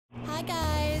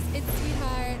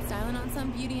on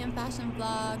some beauty and fashion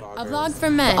vlog. A vlog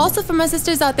for men, but also for my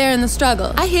sisters out there in the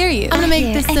struggle. I hear you. I'm gonna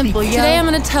make this simple, yo. Today I'm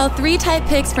gonna tell 3 type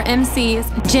picks for MCs,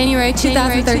 January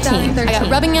 2013. I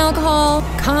got rubbing alcohol,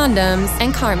 condoms,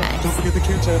 and Carmex. Don't forget the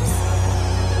Q-tips.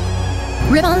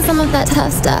 Rip on some of that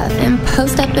tough stuff and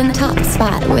post up in the top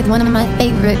spot with one of my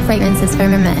favorite fragrances for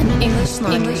men. English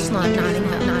Laundry, Notting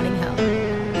Hill.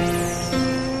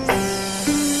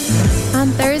 On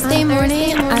Thursday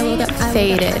morning, I woke up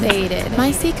faded.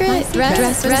 My secret?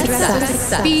 Dress for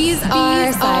success. These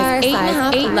are size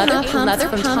 8.5 leather pumps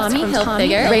from Tommy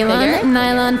Hilfiger, rayon,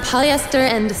 nylon, polyester,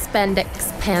 and spandex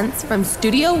pants from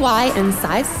Studio Y in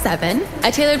size 7.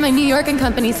 I tailored my New York &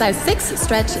 Company size 6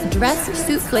 stretch dress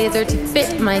suit blazer to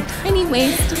fit my tiny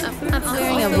waist.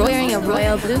 I'm wearing a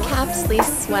royal blue cap sleeve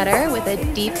sweater with a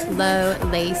deep, low,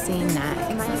 lacy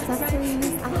neck. My accessories,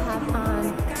 I have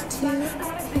on 2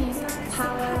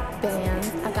 power bands.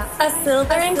 I got a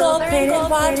silver and gold painted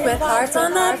watch with hearts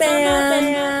on the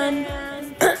band.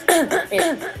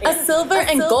 A silver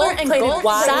and gold plated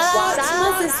watch. Shout out to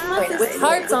my sister with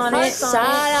hearts on it. Shout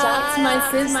out to my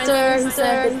sister who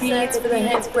sent the beads for the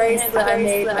hands bracelet I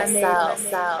made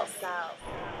myself.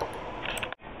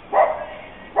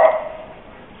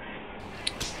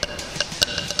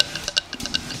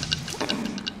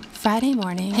 Friday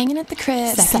morning, hanging at the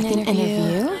crib, second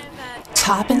interview.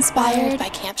 Top inspired by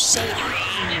Camp Shady.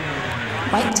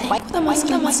 White tank with a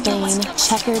mustard stain,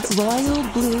 checkered royal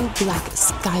blue, black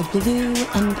sky blue,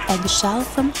 and eggshell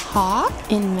from Hawk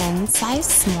in men's size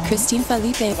small. Christine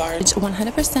Felipe,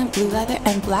 100% blue leather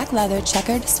and black leather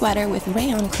checkered sweater with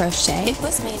rayon crochet. It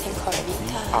was made in Costa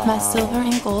Rica. My silver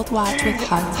and gold watch with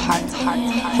hearts,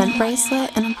 hemp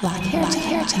bracelet, and a black hair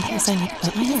tie. Yes, I need to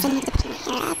put my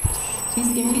hair.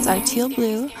 These earrings are teal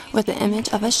blue with the image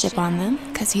of a ship on them,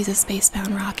 because he's a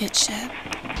spacebound rocket ship.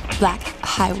 Black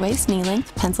high-waist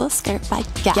knee-length pencil skirt by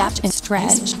Gap and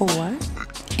Stretch,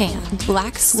 and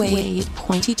black suede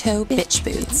pointy-toe bitch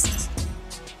boots.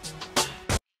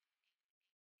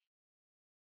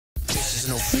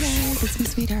 Hey guys, it's me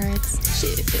Sweetheartz.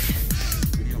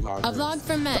 A vlog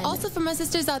for men, but also for my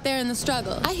sisters out there in the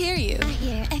struggle. I hear you. I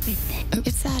hear everything.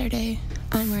 It's Saturday.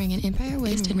 I'm wearing an empire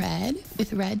waist in red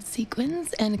with red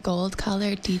sequins and gold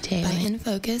colored detailing by In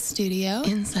Focus Studio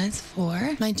in size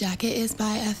 4. My jacket is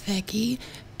by Afeki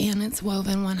and it's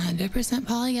woven 100%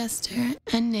 polyester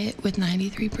and knit with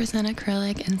 93%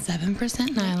 acrylic and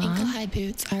 7% nylon. Ankle-high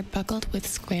boots are buckled with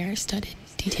square studded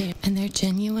detail and they're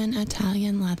genuine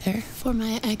Italian leather. For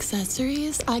my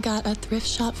accessories, I got a thrift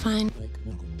shop find.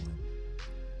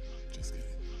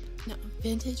 No,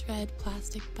 vintage red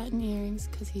plastic button earrings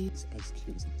because he's as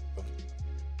cute as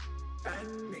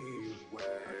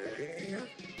anyway.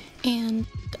 And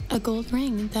a gold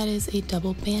ring that is a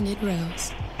double banded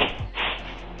rose.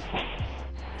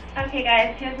 Okay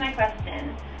guys, here's my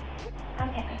question.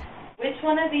 Okay, which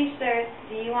one of these shirts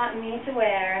do you want me to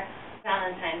wear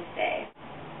Valentine's Day?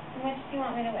 Which do you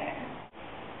want me to wear?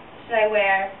 Should I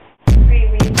wear Free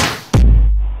Week?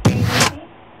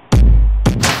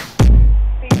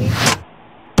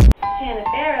 Janet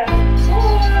Barrow,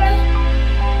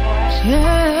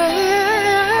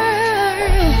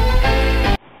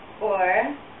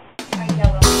 or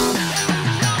yellow.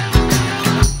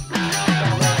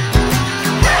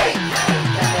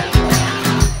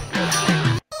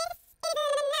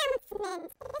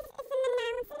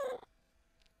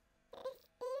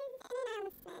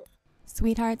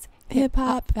 Sweetheartz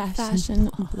hip-hop fashion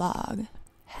blog.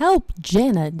 Help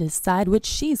Jana decide which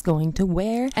she's going to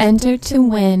wear. Enter to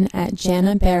win at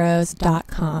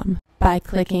janabarrows.com by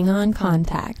clicking on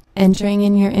contact, entering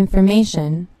in your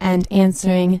information, and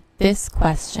answering this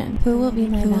question. Who will be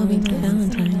my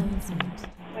Valentine?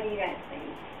 What do you guys think?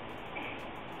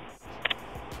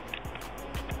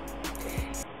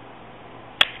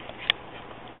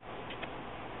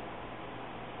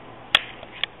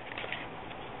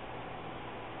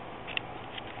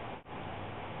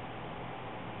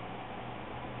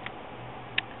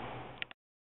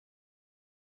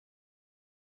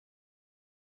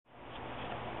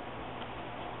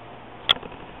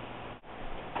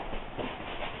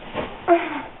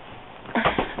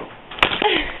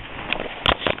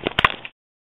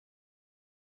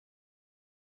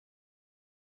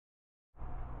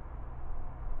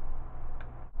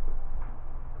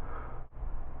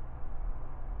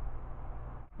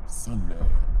 Sunday,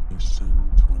 mission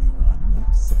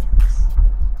 21-6.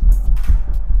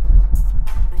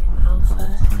 I am Alpha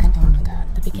and Omega,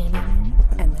 the beginning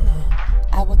and the end.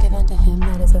 I will give unto him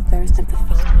that is athirst of the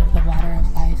fountain of the water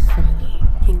of life freely.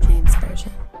 King James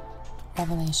Version.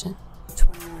 Revelation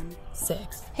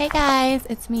 21:6. Hey guys,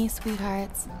 it's me,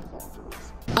 Sweetheartz.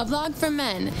 A vlog for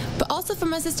men, but also for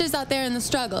my sisters out there in the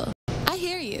struggle. I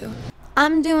hear you.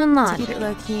 I'm doing laundry. To keep it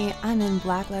low-key, I'm in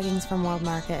black leggings from World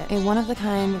Market, a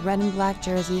one-of-the-kind red and black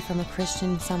jersey from a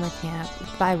Christian summer camp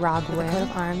by Rob with a coat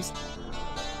of arms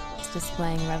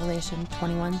displaying Revelation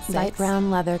 21:6. Light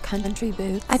brown leather country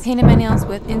boots. I painted my nails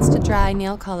with Insta-Dry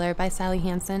Nail Color by Sally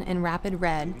Hansen in Rapid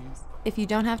Red. If you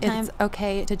don't have time, it's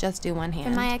okay to just do one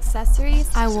hand. For my accessories,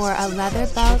 I wore a leather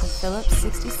belt, a Phillips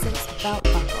 66 belt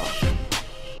buckle,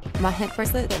 my hip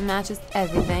bracelet that matches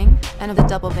everything, and the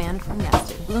double band from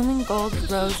yesterday. Blooming gold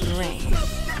rose ring.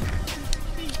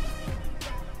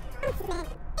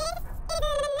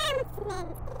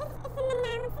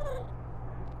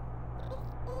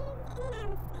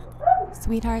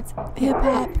 Sweetheartz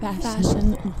hip-hop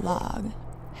fashion blog.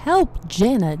 Help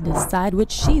Jana decide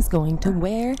what she's going to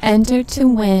wear. Enter to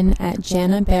win at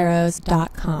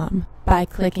janabarrows.com by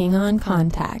clicking on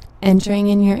contact, entering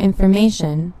in your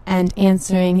information, and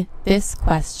answering this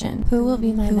question. Who will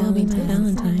be my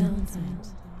Valentine?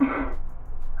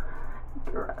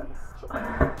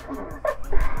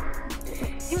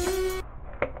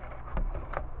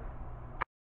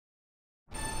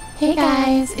 Hey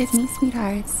guys, it's me,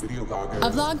 Sweetheartz. Video blogger. A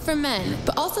vlog for men,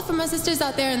 but also for my sisters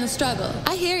out there in the struggle.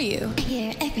 I hear you. I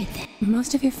hear everything.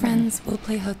 Most of your friends will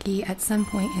play hooky at some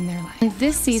point in their life.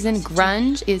 This season,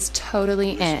 grunge is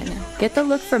totally in. Get the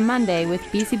look for Monday with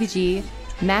BCBG,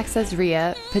 Max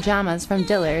Azria, pajamas from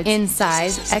Dillard's, in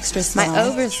size extra small. My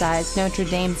oversized Notre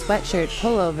Dame sweatshirt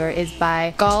pullover is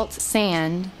by Galt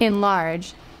Sand in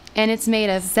large, and it's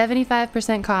made of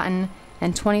 75% cotton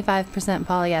and 25%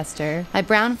 polyester. My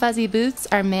brown fuzzy boots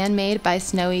are man-made by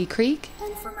Snowy Creek.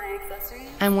 And for my accessories,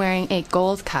 I'm wearing a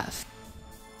gold cuff.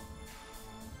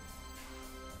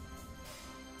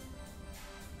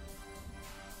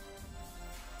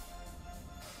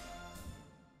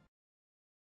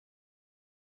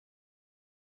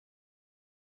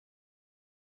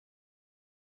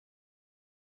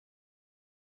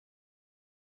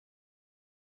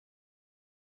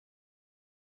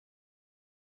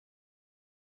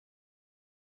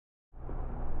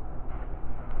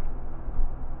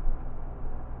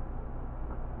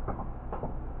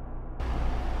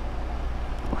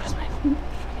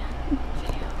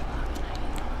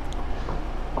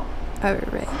 Oh,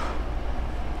 right.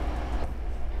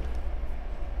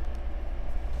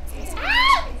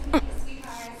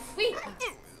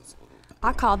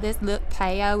 I call this look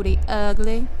coyote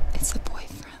ugly. It's the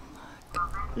boyfriend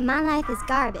look. My life is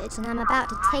garbage, and I'm about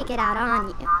to take it out on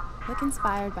you. Look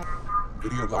inspired by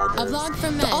Video blogger. A vlog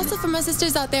for men, but also for my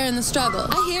sisters out there in the struggle.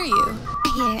 I hear you. I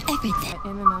hear everything.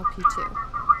 MMLP2.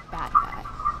 Bad guy.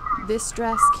 This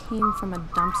dress came from a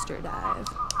dumpster dive.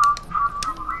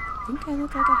 I think I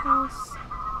look like a house.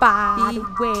 By the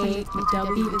way,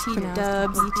 WT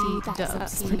dubs, BT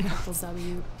dubs,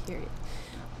 W, period.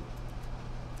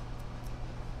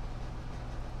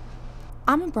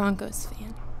 I'm a Broncos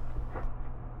fan.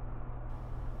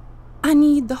 I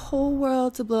need the whole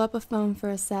world to blow up a phone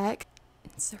for a sec.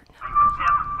 Insert number.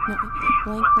 No,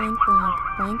 blank, blank, blank,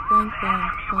 blank, blank, blank,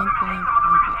 blank, blank, blank,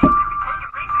 blank.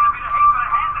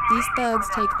 These thugs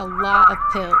take a lot of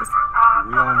pills.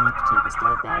 We all need to take a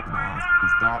step back and ask,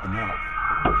 is that enough?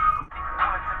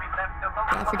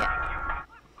 Yeah, I forget.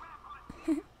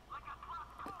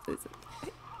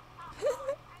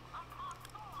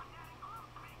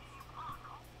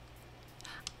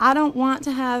 I don't want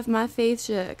to have my faith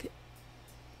shook.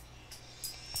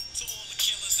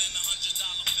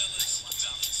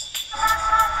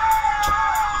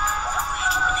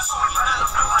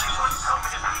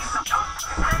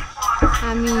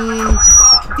 I mean,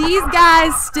 these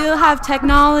guys still have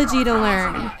technology to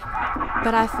learn,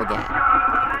 but I forget.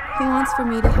 Who wants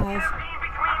me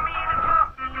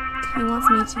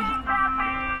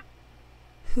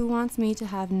to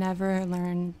have never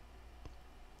learned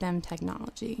them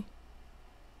technology?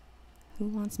 Who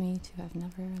wants me to have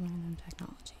never learned them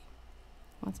technology?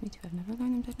 Who wants me to have never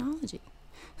learned them technology?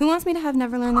 Who wants me to have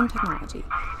never learned them technology?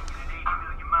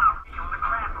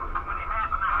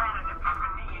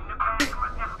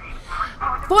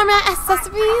 For my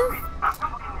accessories,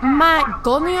 my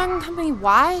Golden Young Company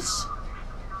watch,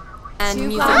 and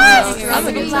music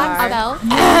black belt, a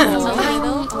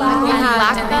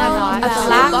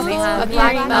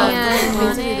black belt,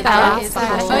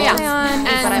 Oh yeah,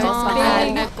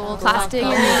 and big plastic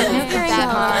and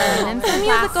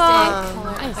musical,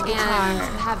 and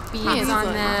have beads on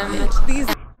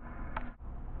them.